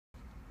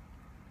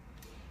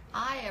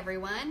Hi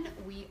everyone,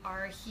 we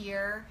are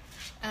here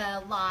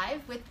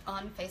live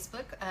on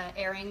Facebook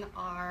airing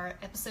our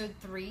episode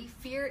 3,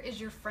 Fear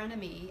is Your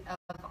Frenemy,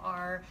 of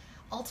our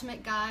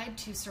ultimate guide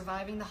to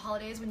surviving the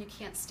holidays when you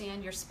can't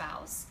stand your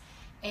spouse.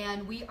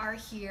 And we are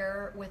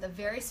here with a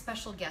very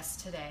special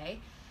guest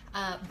today,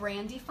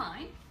 Brandy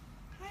Fine.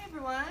 Hi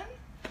everyone.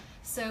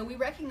 So we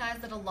recognize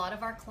that a lot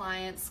of our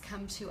clients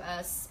come to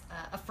us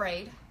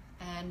afraid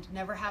and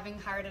never having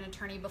hired an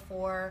attorney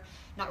before,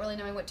 not really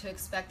knowing what to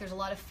expect. There's a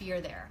lot of fear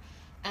there.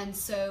 And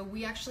so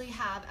we actually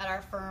have at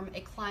our firm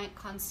a client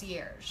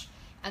concierge.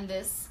 And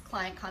this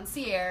client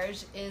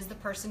concierge is the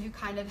person who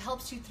kind of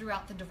helps you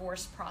throughout the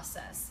divorce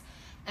process.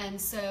 And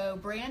so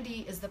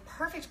Brandy is the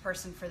perfect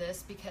person for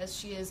this because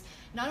she is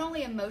not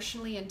only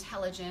emotionally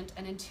intelligent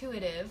and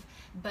intuitive,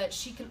 but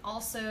she can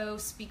also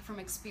speak from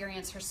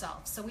experience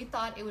herself. So we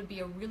thought it would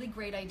be a really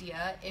great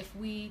idea if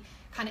we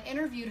kind of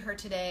interviewed her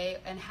today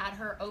and had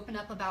her open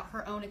up about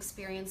her own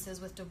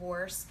experiences with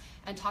divorce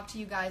and talk to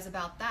you guys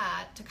about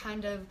that to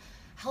kind of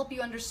help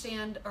you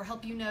understand or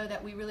help you know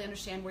that we really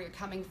understand where you're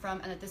coming from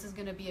and that this is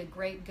going to be a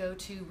great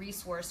go-to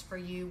resource for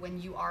you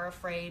when you are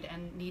afraid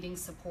and needing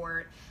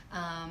support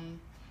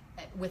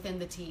within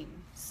the team.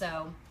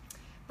 So,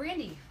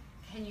 Brandy,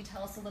 can you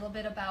tell us a little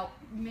bit about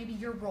maybe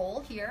your role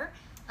here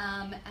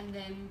and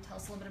then tell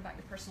us a little bit about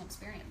your personal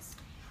experience?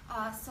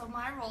 So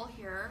my role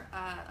here,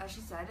 as she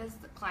said, is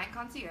the client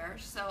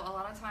concierge. So a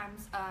lot of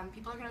times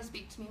people are going to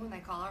speak to me when they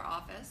call our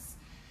office.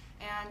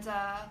 And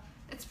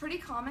it's pretty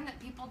common that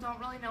people don't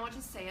really know what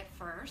to say at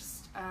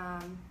first.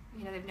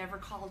 They've never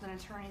called an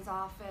attorney's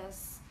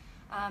office.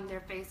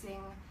 They're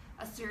facing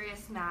a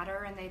serious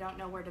matter and they don't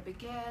know where to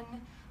begin.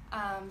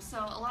 So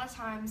a lot of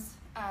times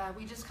I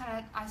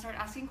start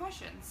asking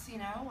questions.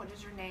 What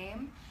is your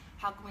name?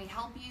 How can we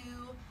help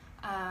you?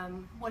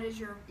 What is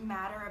your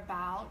matter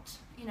about?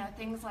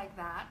 Things like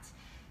that.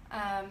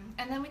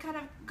 And then we kind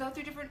of go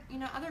through different,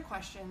 other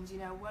questions.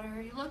 Where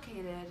are you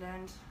located?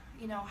 And,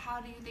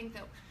 how do you think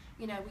that,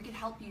 we could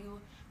help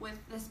you with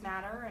this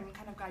matter and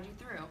kind of guide you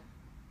through.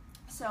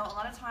 So a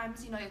lot of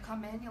times, you'll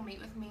come in, you'll meet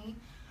with me.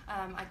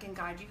 I can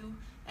guide you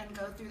and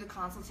go through the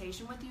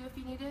consultation with you if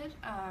you needed.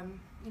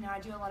 I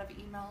do a lot of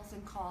emails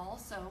and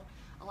calls, so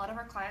a lot of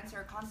our clients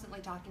are constantly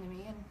talking to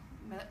me, and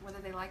whether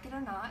they like it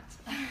or not.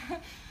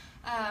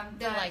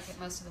 They like it,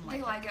 most of them like it.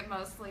 They like it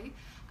mostly.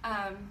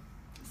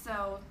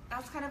 So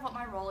that's kind of what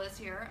my role is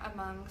here,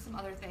 among some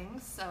other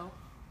things. So.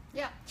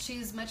 Yeah,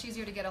 she's much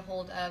easier to get a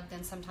hold of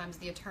than sometimes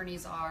the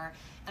attorneys are.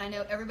 And I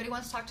know everybody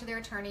wants to talk to their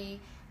attorney,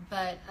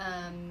 but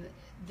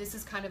this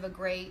is kind of a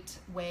great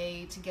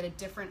way to get a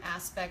different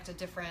aspect, a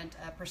different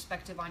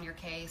perspective on your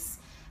case.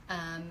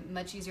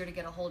 Much easier to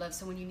get a hold of.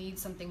 So when you need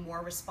something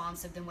more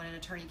responsive than what an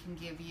attorney can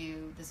give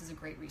you, this is a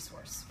great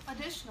resource.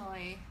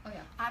 Additionally,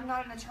 I'm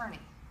not an attorney.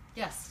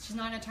 Yes, she's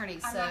not an attorney.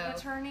 I'm not an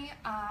attorney.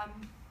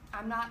 I'm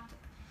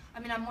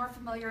more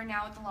familiar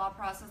now with the law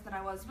process than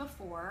I was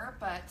before,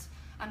 but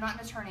I'm not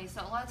an attorney.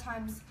 So a lot of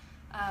times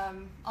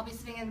I'll be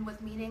sitting in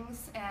with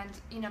meetings and,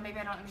 maybe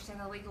I don't understand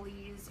the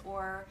legalese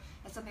or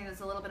it's something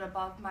that's a little bit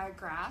above my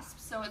grasp.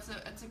 So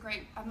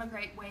I'm a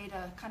great way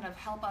to kind of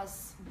help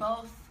us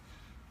both,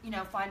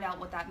 find out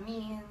what that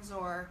means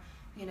or,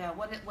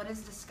 what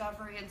is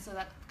discovery. And so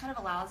that kind of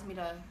allows me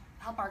to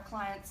help our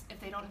clients. If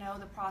they don't know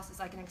the process,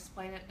 I can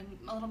explain it in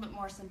a little bit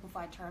more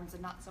simplified terms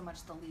and not so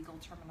much the legal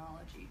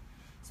terminology.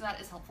 So that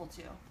is helpful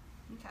too.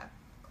 Okay,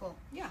 cool.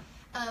 Yeah.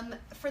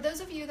 For those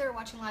of you that are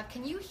watching live,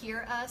 can you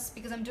hear us?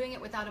 Because I'm doing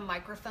it without a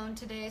microphone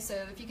today,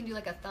 so if you can do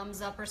like a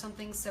thumbs up or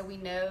something so we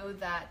know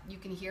that you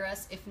can hear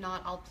us. If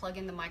not, I'll plug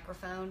in the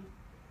microphone.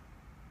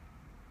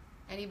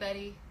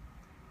 Anybody?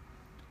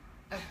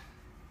 Oh.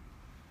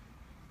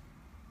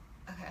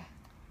 Okay.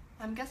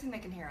 I'm guessing they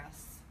can hear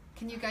us.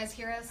 Can you guys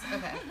hear us?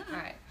 Okay. All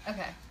right.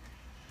 Okay.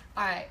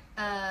 All right.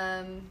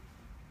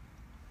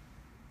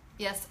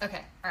 Yes.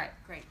 Okay. All right.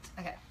 Great.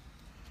 Okay.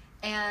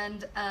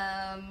 And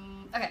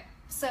okay.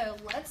 So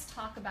let's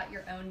talk about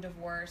your own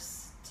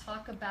divorce.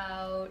 Talk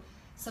about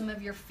some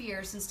of your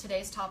fears, since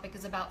today's topic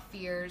is about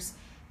fears.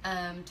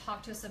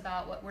 Talk to us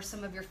about what were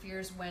some of your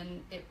fears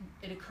when it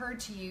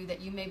occurred to you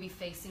that you may be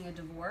facing a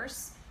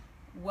divorce.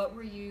 What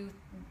were you?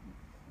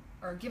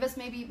 Or give us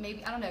maybe,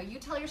 I don't know, you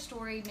tell your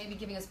story, maybe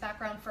giving us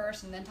background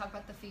first and then talk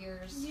about the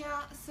fears.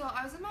 Yeah, so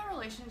I was in my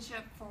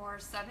relationship for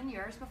 7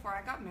 years before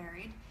I got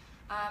married.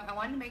 I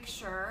wanted to make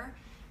sure,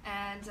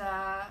 and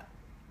I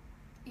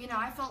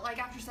felt like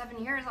after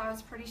 7 years I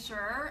was pretty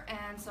sure,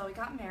 and so we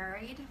got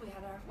married. We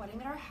had our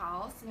wedding at our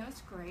house, and it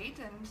was great,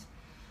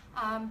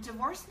 and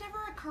divorce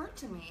never occurred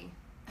to me,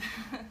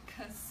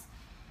 because,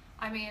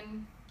 I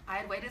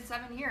had waited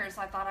 7 years.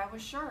 I thought I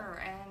was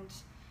sure, and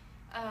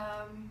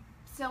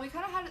so we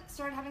kind of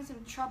started having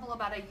some trouble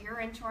about a year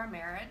into our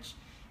marriage,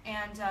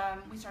 and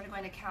we started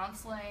going to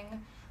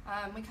counseling.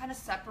 We kind of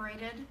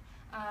separated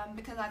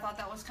because I thought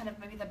that was kind of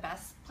maybe the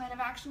best plan of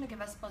action to give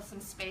us both some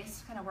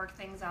space to kind of work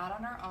things out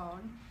on our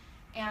own.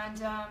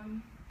 And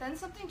then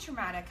something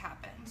traumatic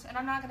happened, and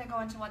I'm not going to go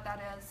into what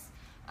that is,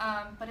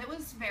 but it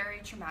was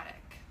very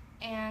traumatic.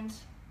 And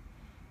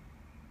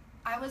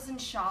I was in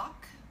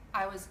shock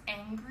I was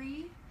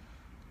angry.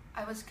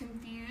 I was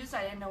confused.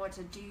 I didn't know what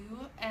to do.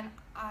 And,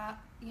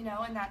 you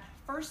know, in that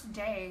first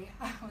day,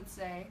 I would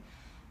say,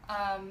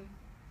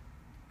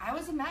 I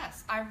was a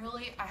mess. I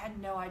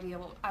had no idea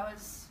I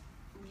was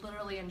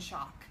literally in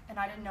shock, and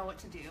I didn't know what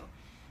to do.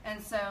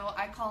 And so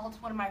I called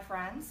one of my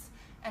friends,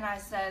 and I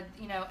said,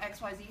 you know,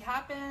 XYZ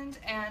happened,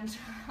 and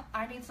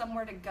I need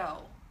somewhere to go.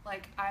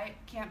 Like, I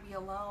can't be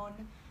alone.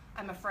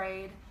 I'm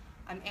afraid.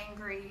 I'm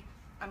angry.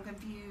 I'm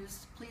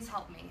confused. Please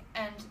help me.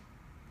 And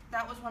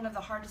that was one of the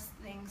hardest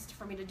things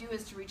for me to do,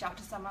 is to reach out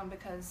to someone,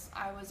 because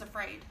I was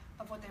afraid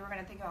of what they were going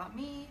to think about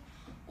me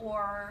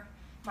or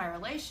my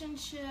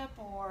relationship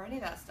or any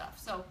of that stuff.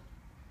 So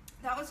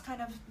that was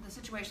kind of the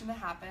situation that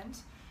happened.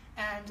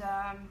 And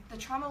the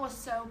trauma was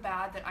so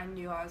bad that I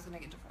knew I was going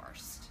to get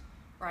divorced,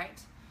 right?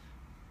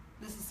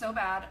 This is so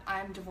bad.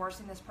 I'm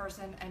divorcing this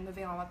person and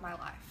moving on with my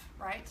life,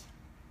 right?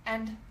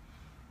 And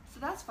so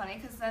that's funny,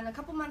 because then a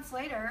couple months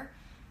later,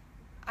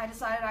 I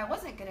decided I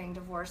wasn't getting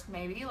divorced,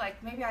 maybe.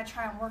 Like, maybe I'd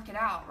try and work it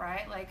out,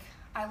 right? Like,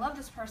 I love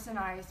this person.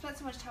 I spent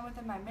so much time with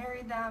them. I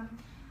married them.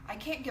 I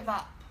can't give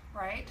up,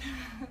 right?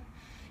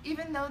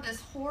 Even though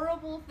this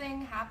horrible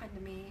thing happened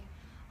to me,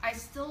 I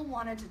still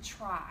wanted to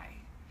try.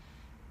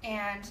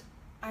 And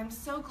I'm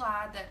so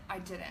glad that I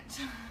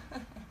didn't.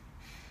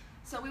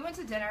 So we went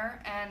to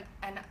dinner,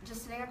 and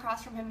just sitting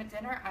across from him at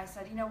dinner, I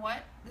said, you know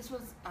what? This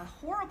was a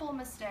horrible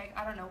mistake.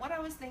 I don't know what I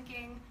was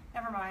thinking.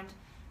 Never mind.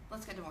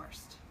 Let's get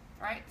divorced.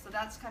 Right? So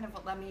that's kind of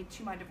what led me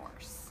to my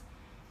divorce.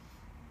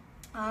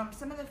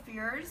 Some of the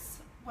fears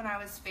when I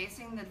was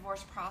facing the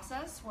divorce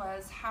process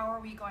was, how are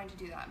we going to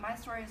do that? My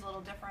story is a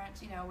little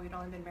different. You know, we'd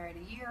only been married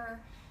a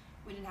year.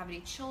 We didn't have any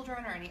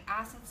children or any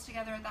assets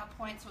together at that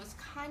point, so it was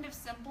kind of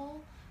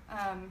simple.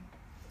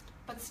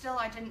 But still,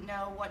 I didn't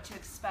know what to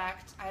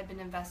expect. I had been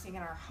investing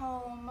in our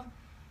home.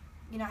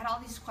 You know, I had all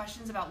these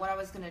questions about what I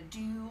was going to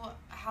do.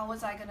 How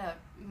was I going to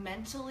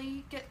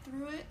mentally get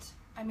through it?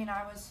 I mean,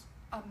 I was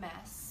a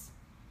mess.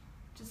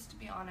 Just to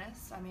be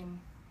honest, I mean,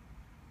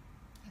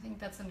 I think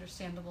that's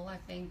understandable. I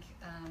think,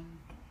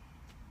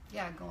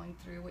 yeah, going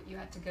through what you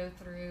had to go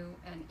through,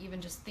 and even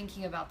just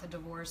thinking about the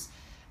divorce.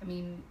 I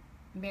mean,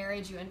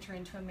 marriage, you enter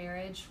into a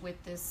marriage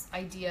with this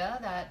idea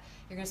that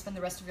you're going to spend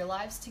the rest of your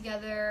lives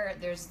together.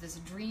 There's this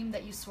dream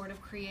that you sort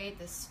of create,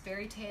 this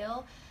fairy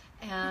tale,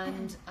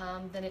 and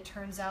then it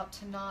turns out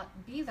to not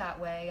be that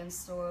way. And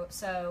so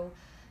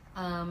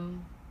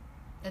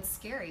it's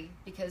scary,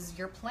 because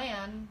your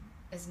plan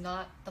is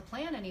not the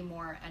plan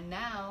anymore, and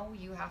now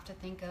you have to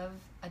think of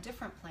a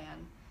different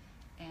plan.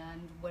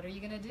 And what are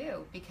you going to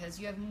do? Because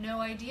you have no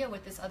idea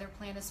what this other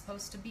plan is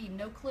supposed to be.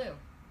 No clue.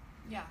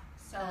 Yeah,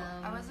 so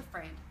I was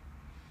afraid.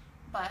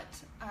 But,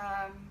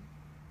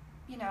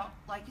 you know,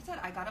 like you said,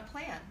 I got a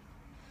plan.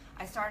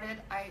 I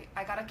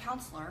got a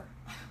counselor,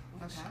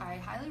 which I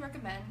highly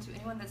recommend to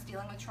anyone that's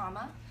dealing with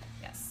trauma.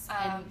 Yes,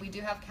 and we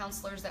do have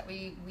counselors that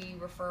we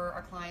refer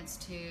our clients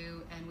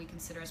to, and we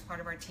consider as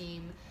part of our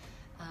team.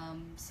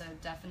 So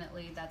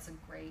definitely that's a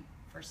great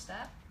first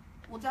step.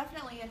 Well,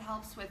 definitely it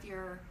helps with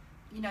your,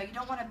 you know, you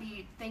don't want to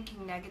be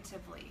thinking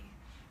negatively.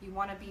 You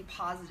want to be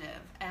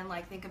positive and,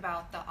 like, think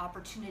about the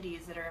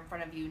opportunities that are in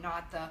front of you,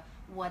 not the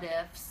what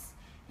ifs.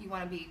 You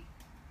want to be,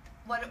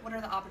 what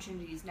are the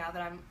opportunities now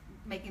that I'm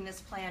making this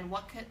plan?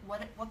 What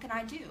can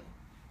I do?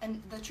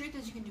 And the truth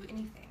is, you can do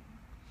anything.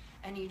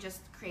 And you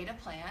just create a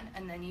plan,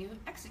 and then you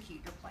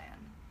execute your plan.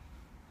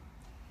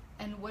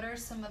 And what are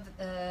some of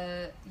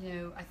the, you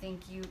know, I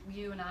think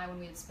you and I, when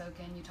we had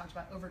spoken, you talked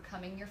about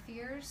overcoming your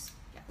fears.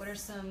 Yes. What are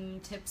some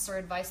tips or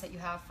advice that you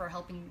have for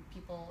helping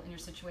people in your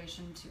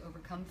situation to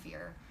overcome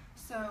fear?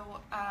 So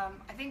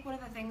I think one of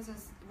the things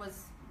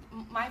was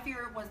my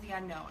fear was the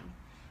unknown.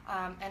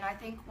 And I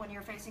think when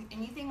you're facing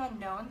anything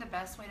unknown, the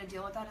best way to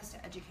deal with that is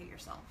to educate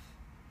yourself.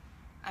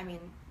 I mean,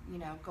 you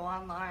know, go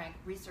online,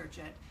 research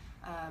it.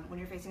 When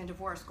you're facing a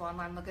divorce, go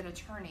online, look at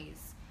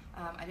attorneys.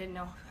 I didn't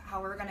know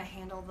how we were going to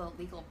handle the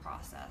legal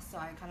process, so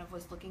I kind of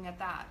was looking at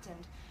that,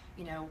 and,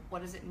 you know,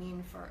 what does it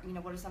mean for, you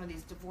know, what do some of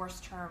these divorce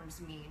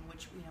terms mean,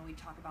 which, you know, we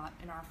talk about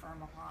in our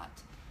firm a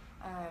lot.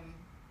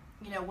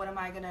 You know, what am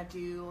I going to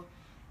do?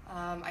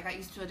 I got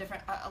used to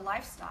a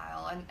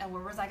lifestyle, and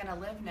where was I going to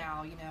live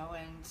now, you know,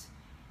 and,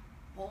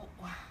 well,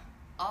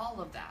 all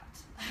of that.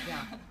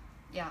 Yeah,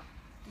 yeah.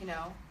 You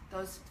know,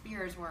 those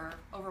fears were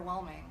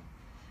overwhelming.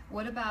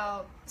 What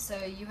about,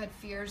 so you had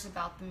fears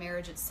about the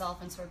marriage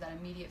itself and sort of that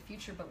immediate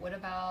future, but what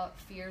about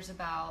fears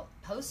about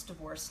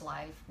post-divorce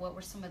life? What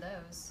were some of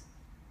those?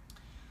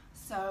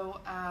 So,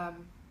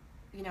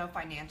 you know,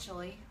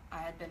 financially, I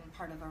had been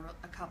part of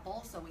a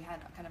couple, so we had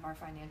kind of our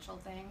financial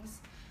things.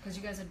 Because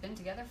you guys had been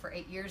together for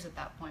 8 years at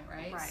that point,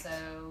 right? Right.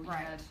 So you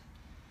had,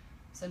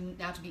 so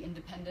now to be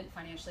independent,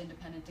 financially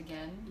independent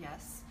again.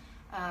 Yes.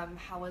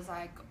 How was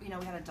I, you know,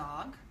 we had a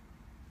dog.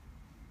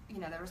 You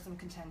know, there was some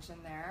contention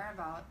there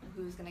about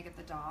who's going to get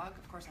the dog.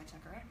 Of course, I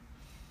took her.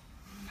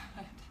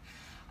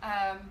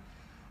 But,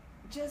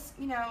 just,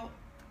 you know,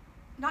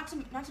 not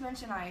to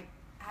mention I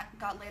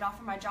got laid off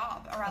from my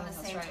job around the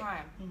same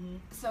time. Mm-hmm.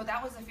 So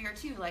that was a fear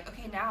too. Like,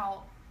 okay,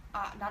 now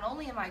not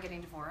only am I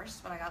getting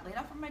divorced, but I got laid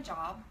off from my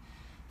job,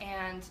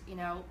 and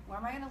where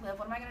am I going to live?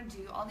 What am I going to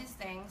do? All these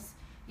things,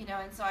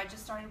 and so I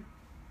just started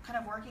kind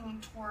of working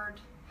toward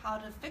how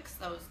to fix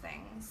those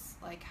things,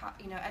 like how,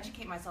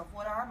 educate myself.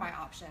 What are my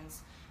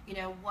options?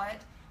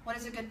 What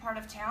is a good part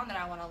of town that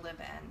I want to live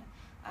in?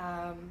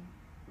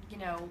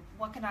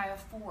 What can I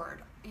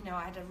afford?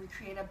 I had to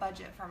recreate a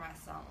budget for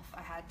myself.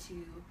 I had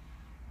to,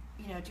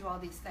 do all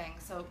these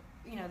things. So,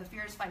 the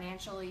fears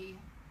financially,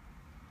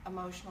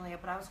 emotionally,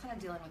 but I was kind of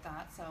dealing with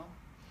that.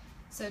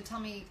 So tell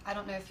me, I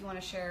don't know if you want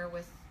to share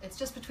it's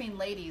just between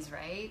ladies,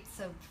 right?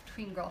 So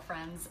between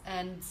girlfriends.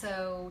 And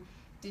so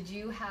did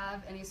you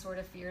have any sort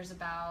of fears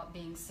about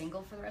being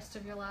single for the rest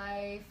of your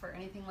life or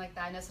anything like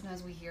that? I know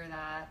sometimes we hear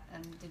that.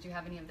 And did you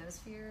have any of those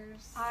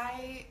fears?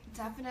 I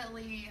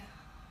definitely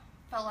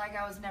felt like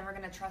I was never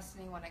going to trust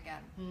anyone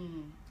again.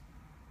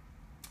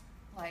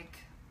 Like,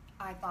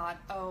 I thought,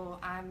 oh,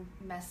 I'm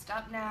messed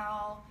up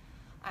now.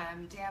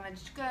 I'm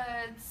damaged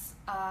goods.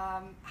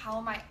 How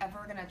am I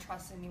ever going to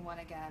trust anyone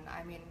again?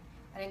 I mean,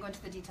 I didn't go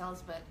into the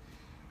details, but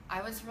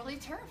I was really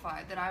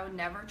terrified that I would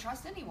never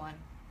trust anyone.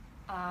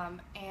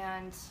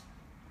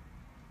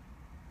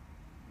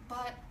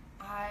 But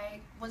I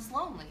was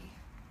lonely.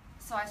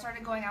 So I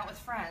started going out with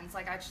friends.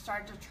 Like, I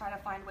started to try to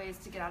find ways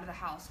to get out of the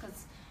house,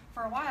 because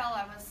for a while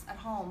I was at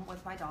home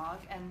with my dog,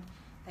 and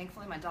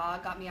thankfully my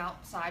dog got me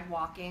outside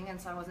walking, and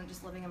so I wasn't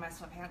just living in my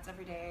sweatpants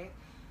every day.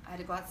 I had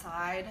to go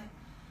outside.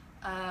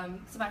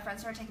 So my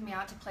friends started taking me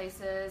out to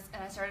places,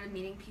 and I started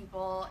meeting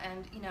people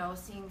and,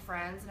 seeing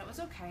friends, and it was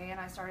okay, and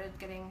I started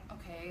getting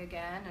okay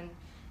again, and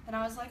then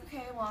I was like,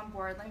 okay, well, I'm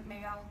bored, like,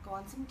 maybe I'll go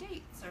on some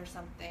dates or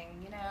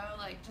something,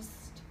 like,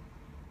 just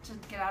to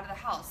get out of the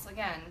house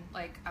again.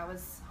 Like, I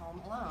was home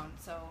alone,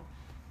 so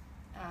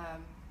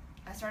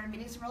I started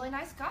meeting some really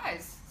nice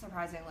guys,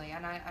 surprisingly,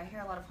 and I hear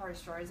a lot of horror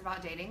stories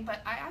about dating,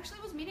 but I actually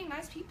was meeting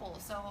nice people,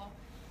 so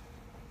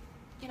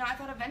I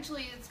thought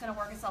eventually it's going to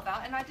work itself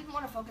out, and I didn't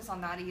want to focus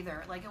on that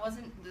either. Like, it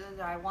wasn't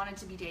that I wanted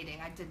to be dating.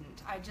 I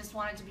didn't. I just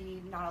wanted to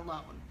be not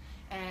alone,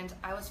 and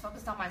I was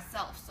focused on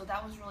myself, so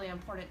that was really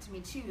important to me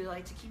too,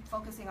 like, to keep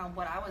focusing on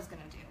what I was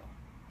going to do.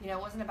 It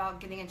wasn't about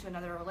getting into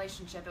another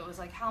relationship. It was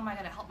like, how am I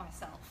going to help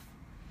myself?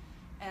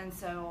 And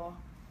so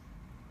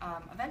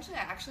eventually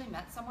I actually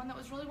met someone that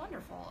was really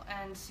wonderful,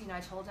 and I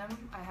told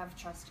him I have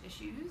trust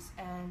issues,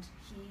 and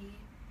he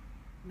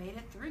made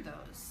it through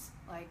those,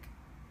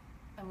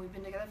 and we've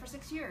been together for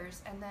 6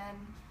 years, and then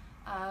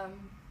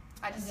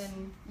And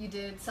then you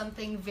did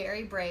something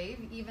very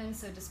brave, even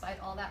so, despite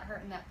all that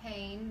hurt and that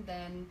pain,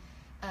 then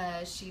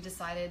she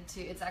decided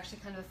to, it's actually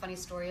kind of a funny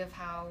story of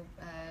how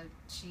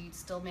she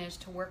still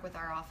managed to work with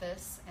our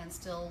office and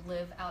still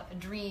live out a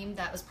dream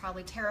that was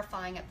probably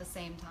terrifying at the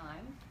same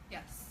time.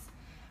 Yes.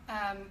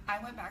 I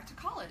went back to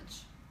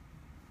college.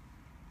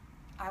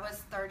 I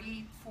was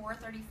 34,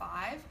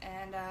 35,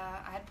 and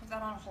I had put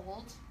that on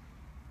hold.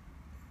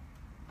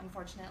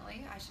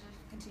 Unfortunately, I should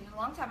have continued a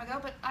long time ago,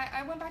 but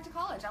I went back to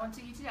college. I went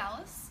to UT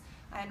Dallas.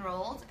 I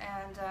enrolled,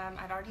 and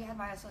I'd already had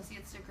my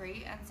associate's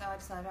degree, and so I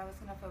decided I was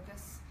going to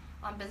focus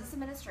on business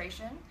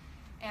administration.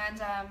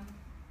 And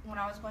when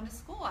I was going to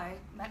school, I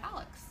met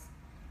Alex,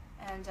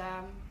 and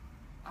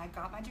I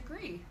got my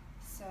degree.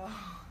 So,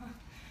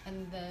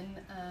 and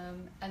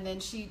then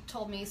she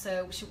told me,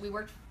 so we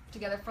worked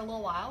together for a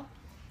little while,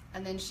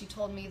 and then she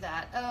told me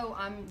that, oh,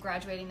 I'm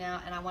graduating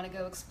now, and I want to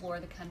go explore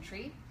the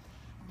country.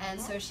 And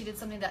so she did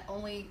something that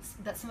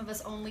some of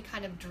us only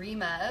kind of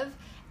dream of,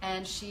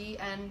 and she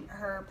and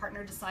her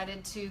partner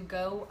decided to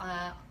go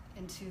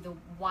into the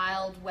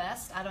Wild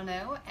West, I don't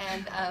know,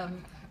 and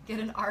get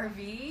an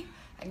RV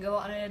and go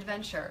on an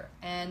adventure.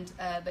 And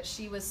but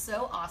she was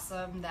so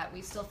awesome that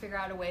we still figure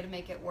out a way to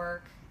make it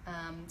work,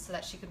 so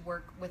that she could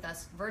work with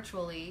us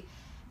virtually,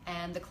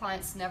 and the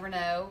clients never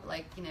know,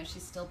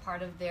 she's still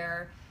part of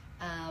their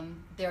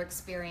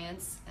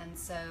experience. And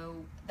so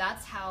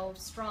that's how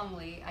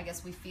strongly, I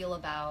guess, we feel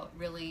about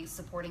really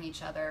supporting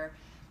each other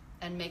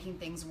and making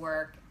things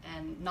work,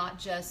 and not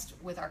just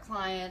with our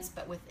clients,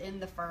 but within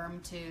the firm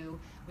too.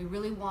 We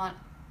really want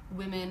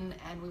women,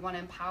 and we want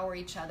to empower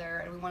each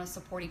other, and we want to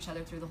support each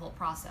other through the whole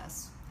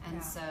process.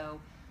 And so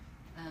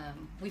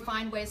we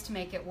find ways to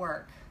make it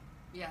work.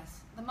 Yes.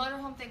 The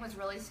motorhome thing was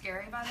really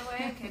scary, by the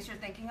way, in case you're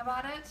thinking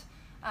about it.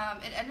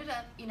 It ended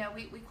up,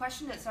 we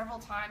questioned it several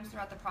times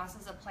throughout the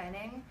process of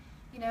planning,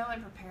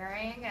 and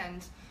preparing,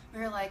 and we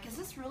were like, is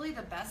this really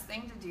the best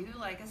thing to do?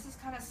 Like, this is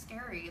kind of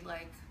scary.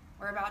 Like,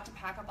 we're about to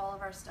pack up all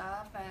of our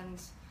stuff, and,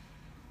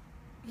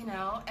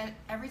 and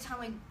every time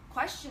we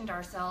questioned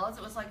ourselves,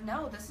 it was like,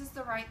 no, this is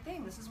the right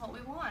thing. This is what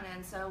we want.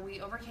 And so we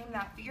overcame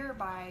that fear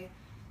by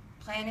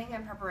planning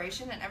and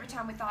preparation, and every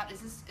time we thought,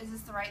 is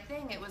this the right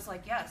thing? It was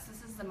like, yes,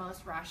 this is the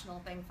most rational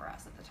thing for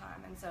us at the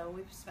time. And so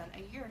we've spent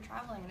a year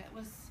traveling, and it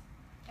was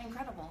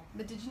incredible.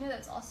 But did you know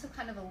that's also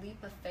kind of a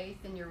leap of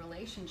faith in your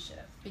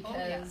relationship? Because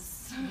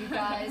yes. You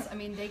guys,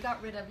 you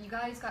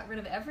guys got rid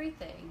of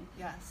everything.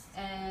 Yes.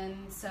 And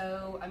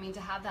so,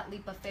 to have that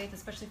leap of faith,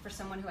 especially for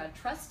someone who had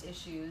trust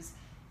issues,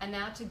 and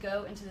now to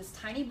go into this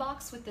tiny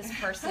box with this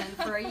person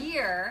for a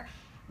year,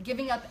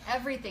 giving up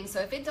everything. So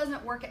if it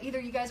doesn't work, either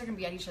you guys are going to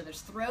be at each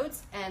other's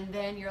throats, and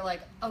then you're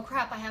like, oh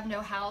crap, I have no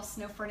house,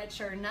 no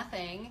furniture,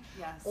 nothing.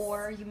 Yes.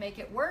 Or you make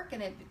it work,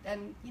 and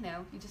you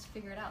know, you just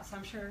figure it out. So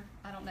I'm sure,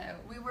 I don't know.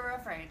 We were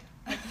afraid.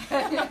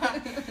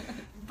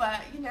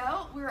 But, you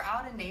know, we were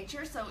out in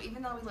nature, so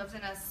even though we lived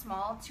in a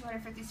small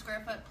 250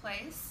 square foot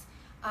place,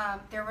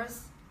 there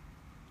was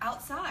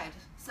outside.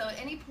 So at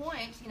any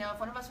point, you know, if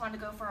one of us wanted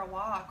to go for a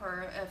walk,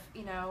 or if,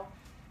 you know,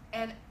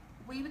 and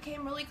we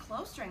became really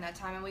close during that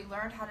time, and we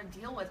learned how to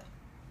deal with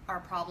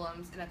our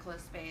problems in a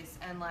closed space,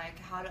 and like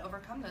how to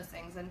overcome those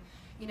things. And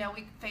you know,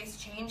 we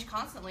faced change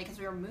constantly because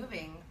we were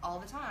moving all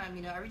the time.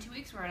 You know, every 2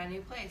 weeks we were in a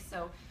new place,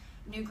 so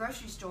new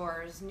grocery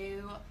stores,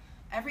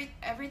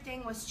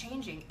 everything was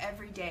changing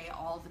every day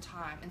all the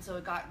time, and so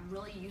it got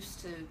really used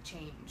to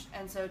change.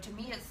 And so to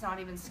me, it's not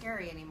even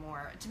scary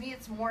anymore. To me,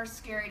 it's more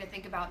scary to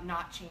think about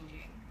not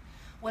changing.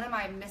 What am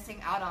I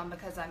missing out on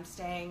because I'm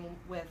staying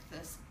with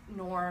this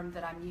norm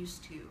that I'm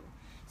used to?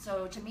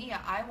 So to me,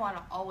 I want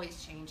to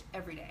always change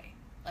every day,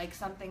 like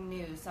something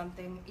new,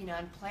 something, you know,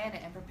 and plan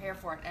it and prepare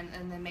for it, and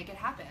then make it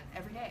happen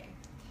every day.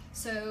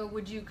 So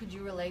could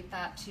you relate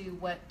that to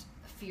what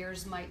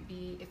fears might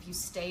be if you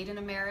stayed in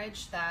a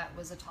marriage that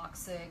was a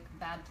toxic,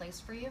 bad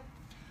place for you?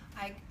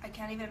 I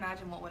can't even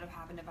imagine what would have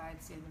happened if I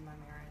had stayed in my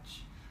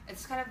marriage.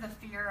 It's kind of the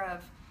fear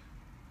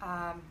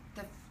of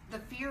the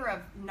fear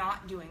of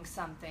not doing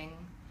something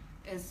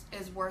is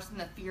worse than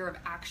the fear of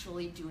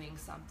actually doing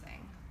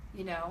something.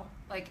 You know,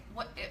 like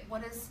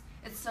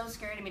it's so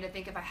scary to me to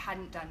think if I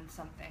hadn't done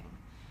something,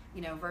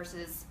 you know,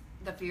 versus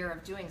the fear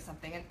of doing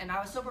something. And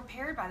I was so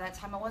prepared by that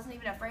time, I wasn't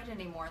even afraid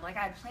anymore. Like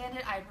I had planned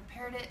it, I had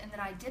prepared it, and then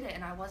I did it,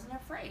 and I wasn't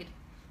afraid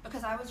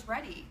because I was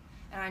ready,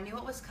 and I knew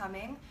what was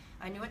coming.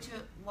 I knew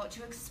what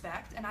to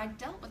expect, and I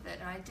dealt with it,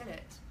 and I did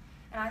it.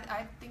 And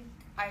I think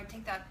I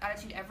take that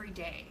attitude every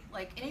day.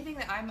 Like anything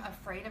that I'm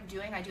afraid of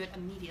doing, I do it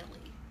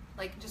immediately.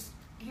 Like just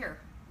here.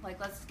 Like,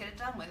 let's get it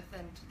done with,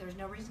 and there's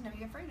no reason to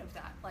be afraid of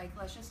that. Like,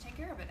 let's just take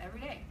care of it every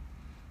day.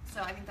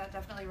 So I think that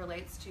definitely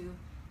relates to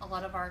a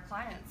lot of our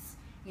clients.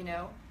 You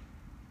know,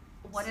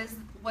 what is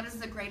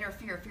the greater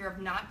fear? Fear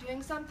of not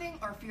doing something,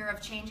 or fear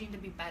of changing to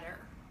be better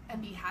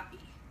and be happy?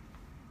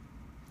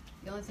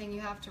 The only thing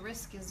you have to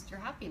risk is your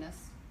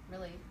happiness,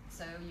 really.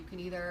 So you can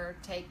either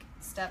take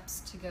steps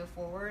to go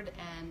forward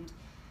and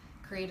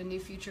create a new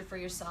future for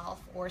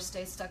yourself, or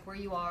stay stuck where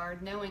you are,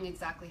 knowing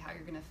exactly how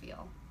you're going to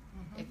feel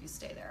if you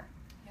stay there.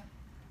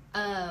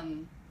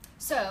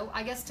 So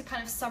I guess to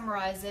kind of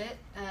summarize it,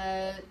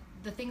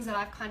 the things that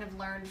I've kind of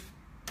learned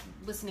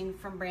listening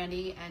from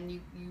Brandy,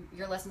 and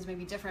your lessons may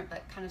be different,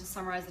 but kind of to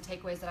summarize the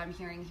takeaways that I'm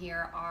hearing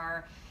here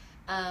are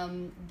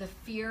the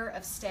fear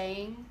of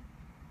staying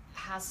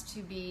has to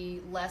be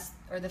less,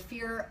 or the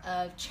fear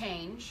of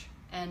change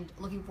and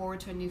looking forward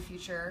to a new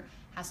future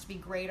has to be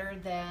greater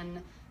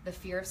than the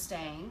fear of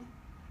staying.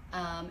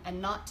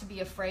 And not to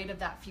be afraid of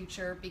that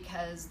future,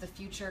 because the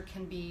future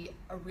can be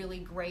a really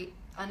great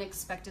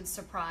unexpected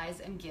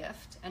surprise and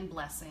gift and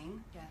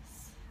blessing.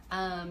 Yes.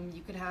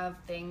 You could have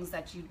things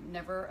that you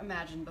never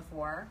imagined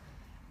before,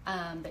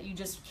 that you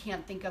just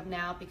can't think of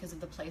now because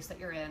of the place that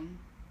you're in.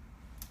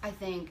 I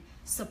think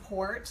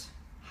support,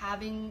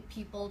 having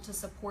people to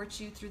support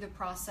you through the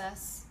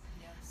process,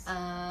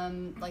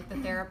 like the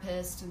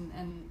therapist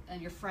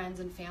and your friends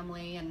and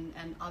family,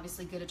 and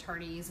obviously good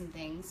attorneys and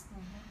things.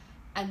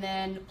 And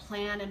then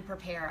plan and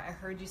prepare. I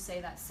heard you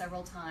say that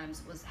several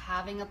times, was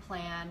having a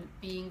plan,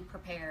 being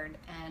prepared,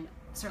 and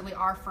certainly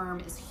our firm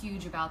is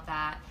huge about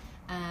that.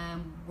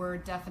 We're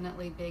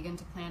definitely big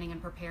into planning and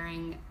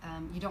preparing.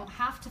 You don't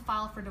have to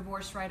file for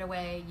divorce right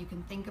away. You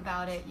can think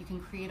about it, you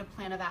can create a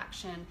plan of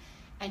action,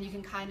 and you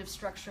can kind of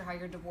structure how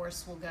your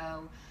divorce will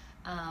go.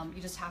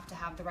 You just have to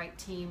have the right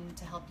team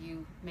to help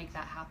you make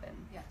that happen.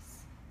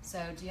 Yes.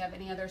 So do you have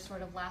any other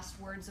sort of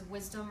last words of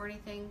wisdom or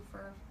anything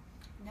for...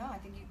 No, I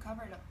think you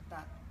covered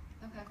that.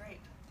 Okay. Great.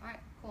 All right,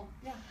 cool.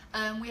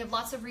 Yeah. We have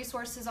lots of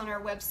resources on our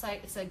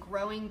website. It's a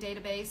growing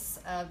database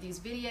of these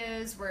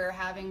videos.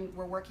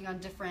 We're working on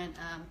different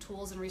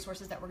tools and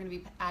resources that we're going to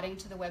be adding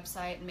to the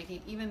website and making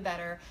it even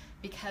better,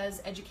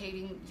 because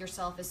educating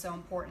yourself is so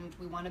important.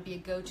 We want to be a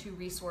go-to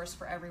resource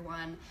for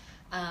everyone.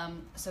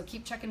 So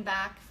keep checking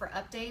back for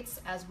updates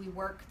as we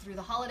work through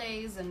the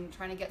holidays and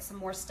trying to get some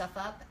more stuff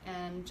up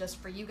and just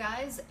for you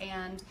guys.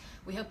 And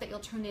we hope that you'll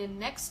tune in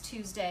next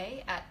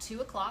Tuesday at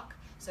 2 o'clock.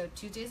 So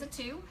Tuesdays at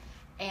 2.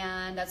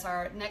 And that's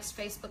our next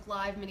Facebook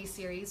Live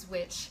mini-series,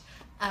 which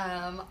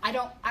I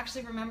don't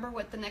actually remember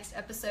what the next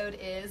episode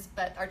is,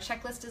 but our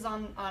checklist is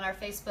on our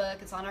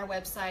Facebook, it's on our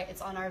website,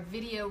 it's on our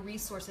video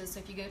resources. So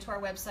if you go to our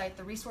website,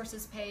 the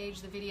resources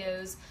page, the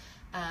videos,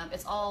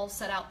 it's all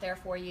set out there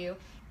for you.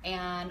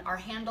 And our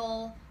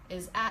handle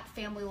is at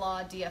Family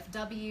Law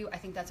DFW. I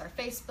think that's our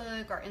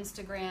Facebook, our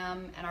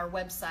Instagram, and our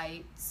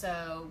website.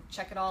 So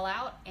check it all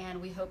out,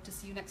 and we hope to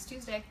see you next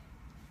Tuesday.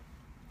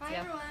 Bye,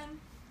 everyone.